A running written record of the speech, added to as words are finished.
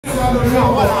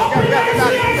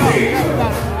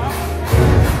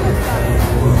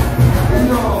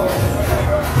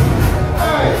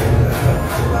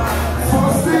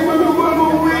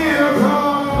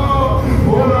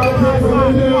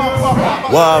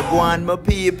Wagwan, my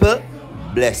people,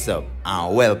 bless up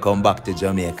and welcome back to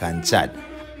Jamaican Chat.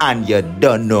 And you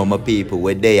don't know, my people,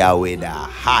 where they are with a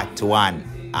hot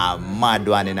one, a mad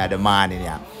one in the morning.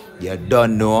 You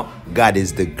don't know, God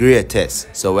is the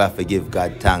greatest, so we have to give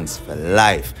God thanks for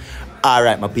life.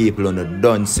 Alright, my people, on the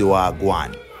don't see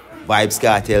Wagwan. Vybz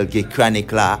Kartel give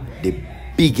Chronicler the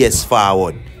biggest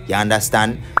Fawud. You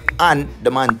understand? And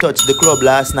the man touched the club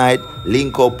last night,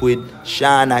 link up with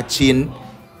Shana Chin.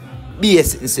 Be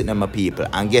sitting my people,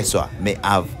 and guess what? Me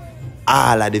have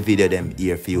all of the video them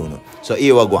here for you know. So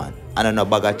here we go on. I don't know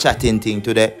bag of chatting thing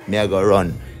today. Me I go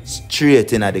run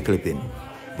straight in at the clipping.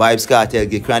 Vybz Kartel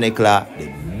give Chronicler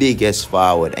the biggest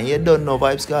Fawud. And you don't know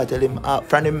Vybz Kartel him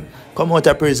from him come out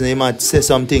of prison, he might say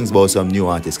some things about some new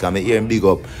artists. Cause me hear him big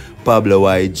up Pablo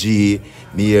YG,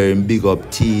 me hear him big up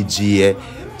TG,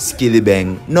 Skilly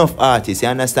Bang, enough artists, you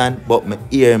understand? But me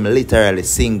hear him literally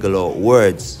single out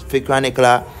words for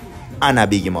Chronicler. And I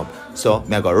big him up. So,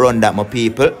 me go run that my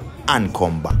people and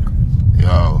come back.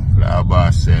 Yo, like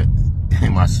boss said, he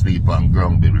must sleep on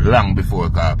ground long before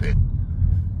carpet.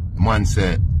 The man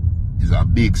said, it's a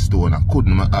big stone, I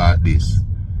couldn't my heart this.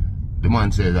 The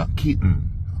man said, a kitten,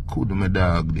 I couldn't my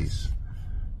dog this.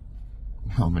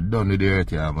 Yo, me done with the earth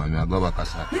here, man. I go back a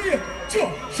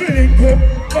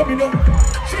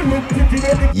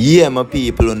yeah, my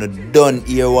people, on the done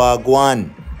here,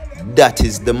 Wagwan. That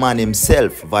is the man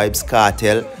himself, Vybz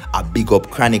Kartel, a big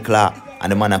up Chronicler,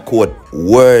 and the man a quote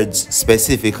words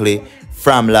specifically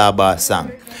from Laba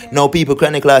song. Now people,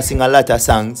 Chronicler sing a lot of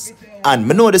songs, and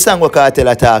me know the song what Kartel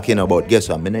are talking about. Guess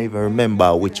what? Me don't even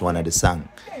remember which one of the song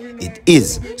it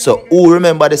is. So who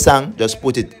remember the song? Just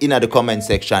put it in the comment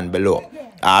section below.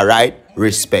 Alright?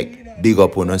 Respect. Big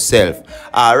up on yourself.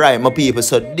 Alright, my people.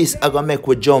 So this I gonna make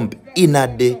we jump in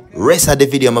at the rest of the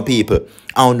video, my people.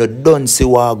 And the don't see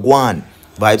Wagwan.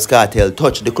 Vybz Kartel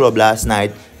touched the club last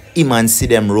night. Him and see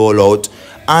them roll out.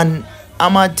 And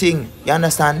I'm a thing, you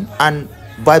understand? And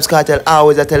Vybz Kartel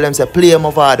always I tell them say play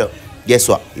Movado. Guess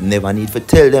what? You never need to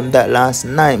tell them that last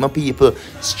night, my people.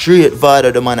 Straight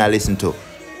Vado the man I listen to.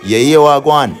 You hear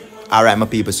Wagwan? Alright, my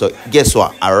people, so guess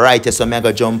what? Alright, so I'm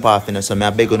gonna jump off, you know, so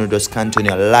I'm begging you to just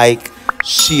continue like,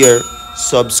 share,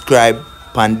 subscribe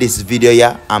on this video,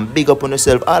 yeah, and big up on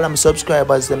yourself. All them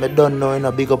subscribers, them don't know, you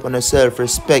know, big up on yourself,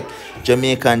 respect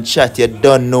Jamaican Chat, you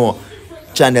don't know.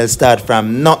 Channel start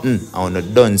from nothing. I wanna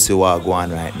don't see what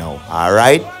going on right now.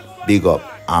 Alright, big up,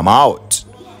 I'm out.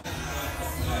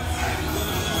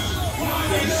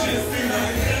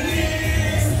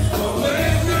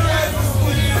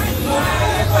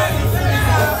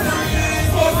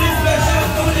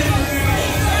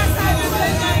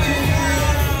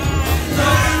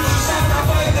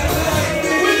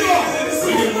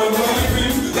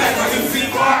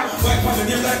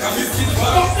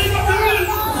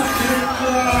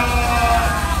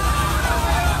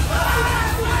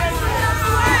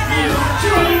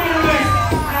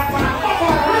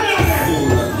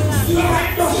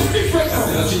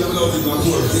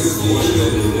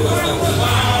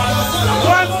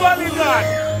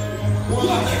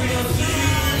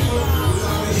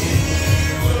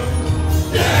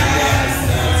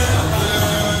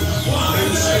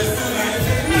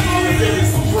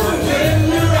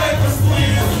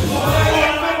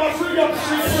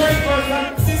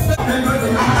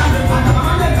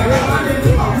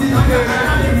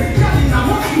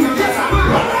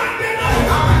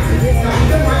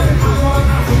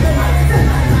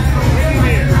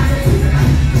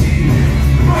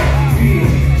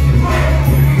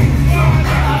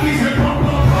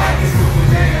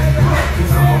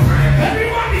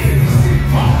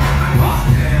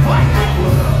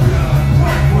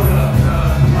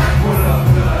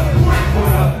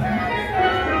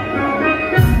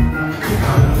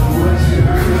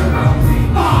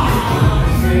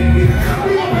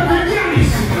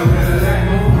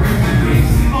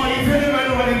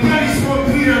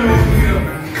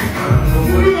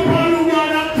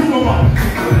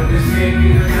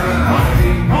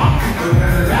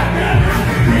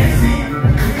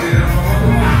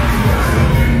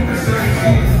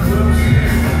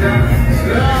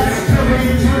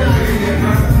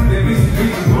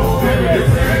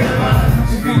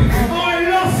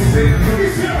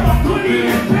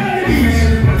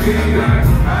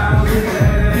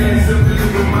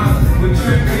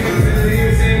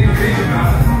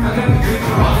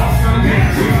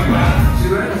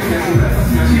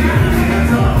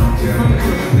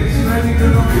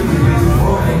 She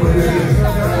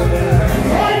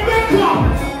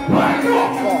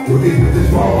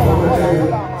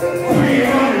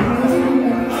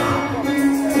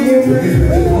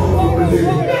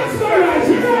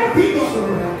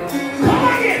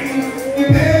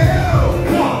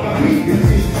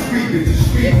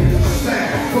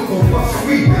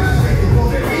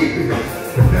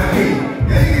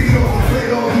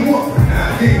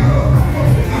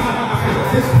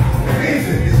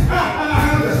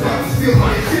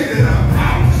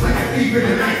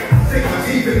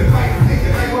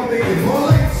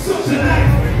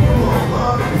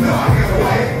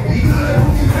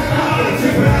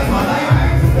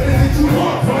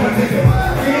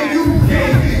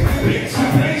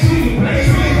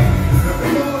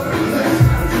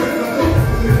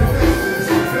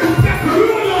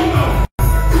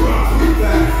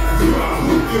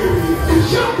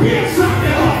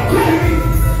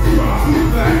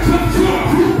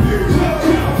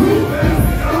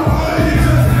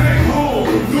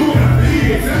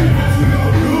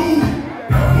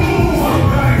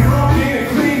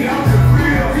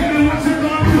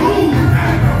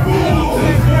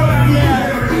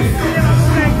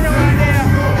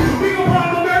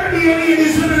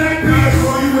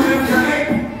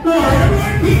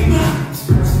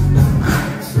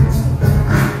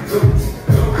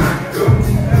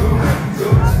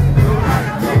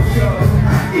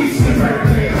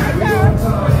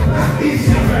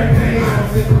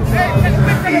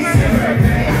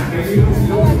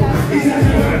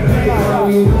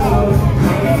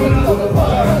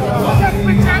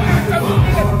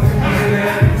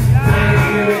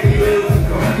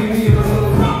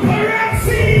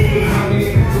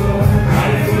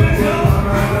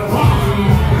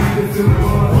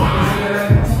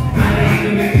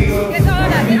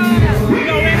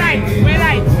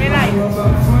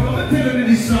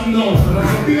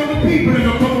of the people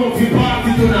that come out to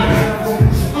party tonight.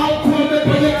 Alcohol that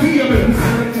on your tables.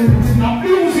 Now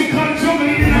music and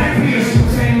juggling in that place.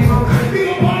 Big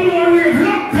up all the way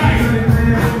long time.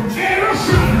 Hey,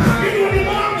 Russia, you know the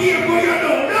man here go you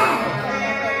know now.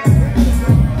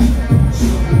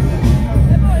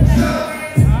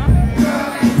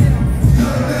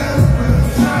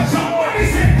 Somebody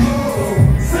say,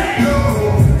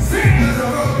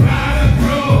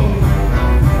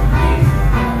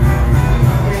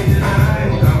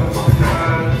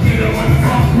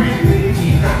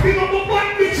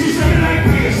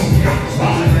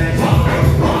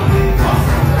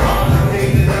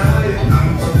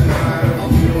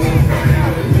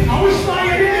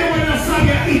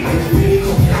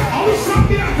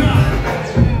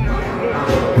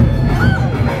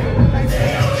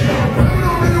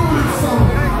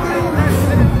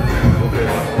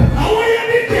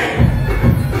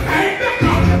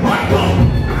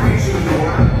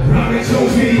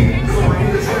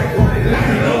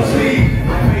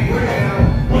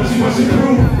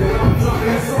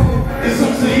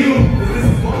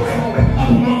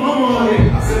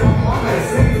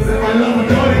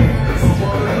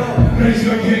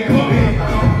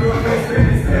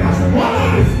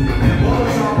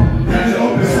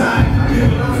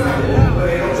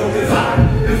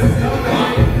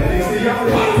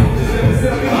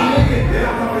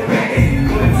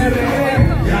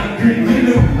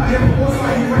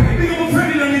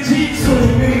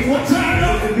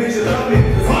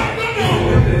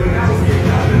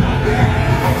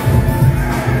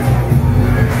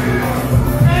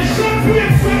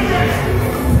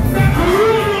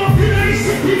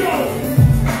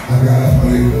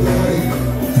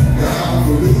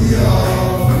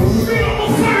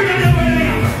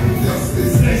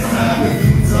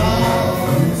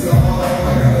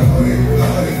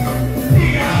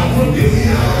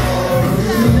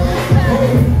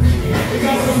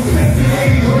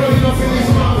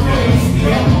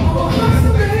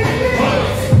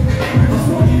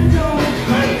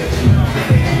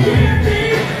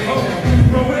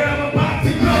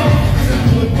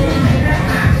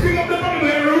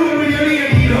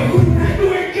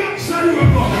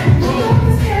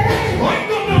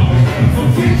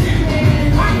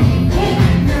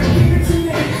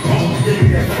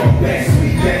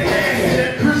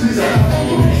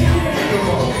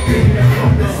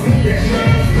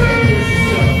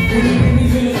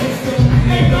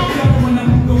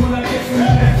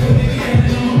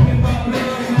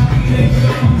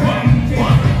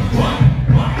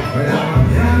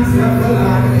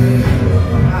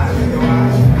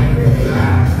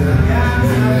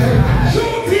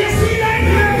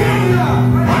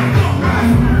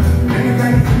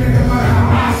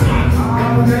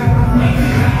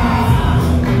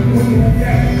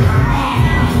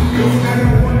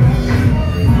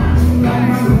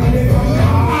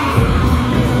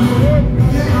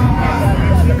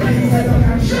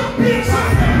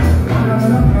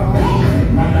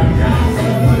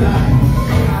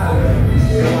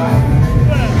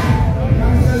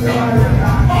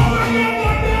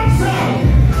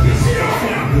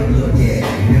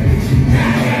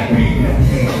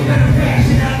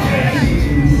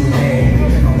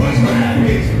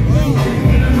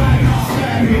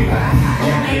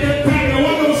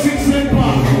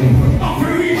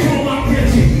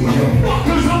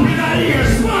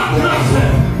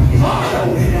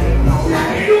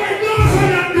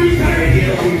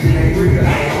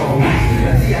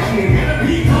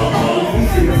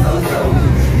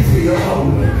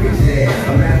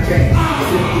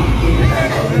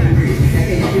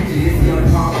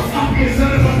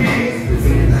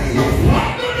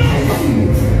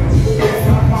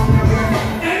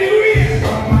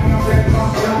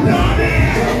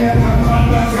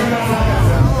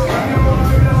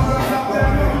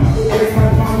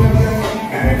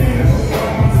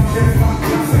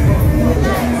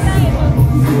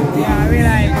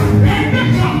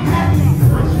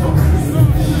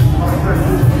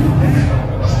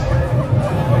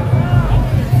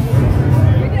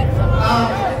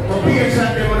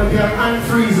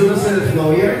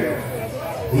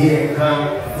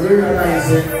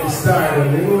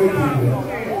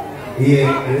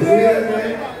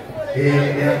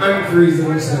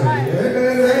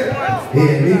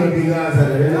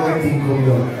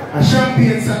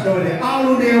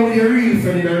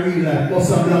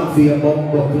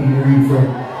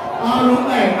 all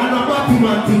right, and a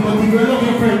Batman team, but if you're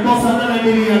looking for it, bust another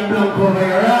million blank over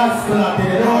your ass,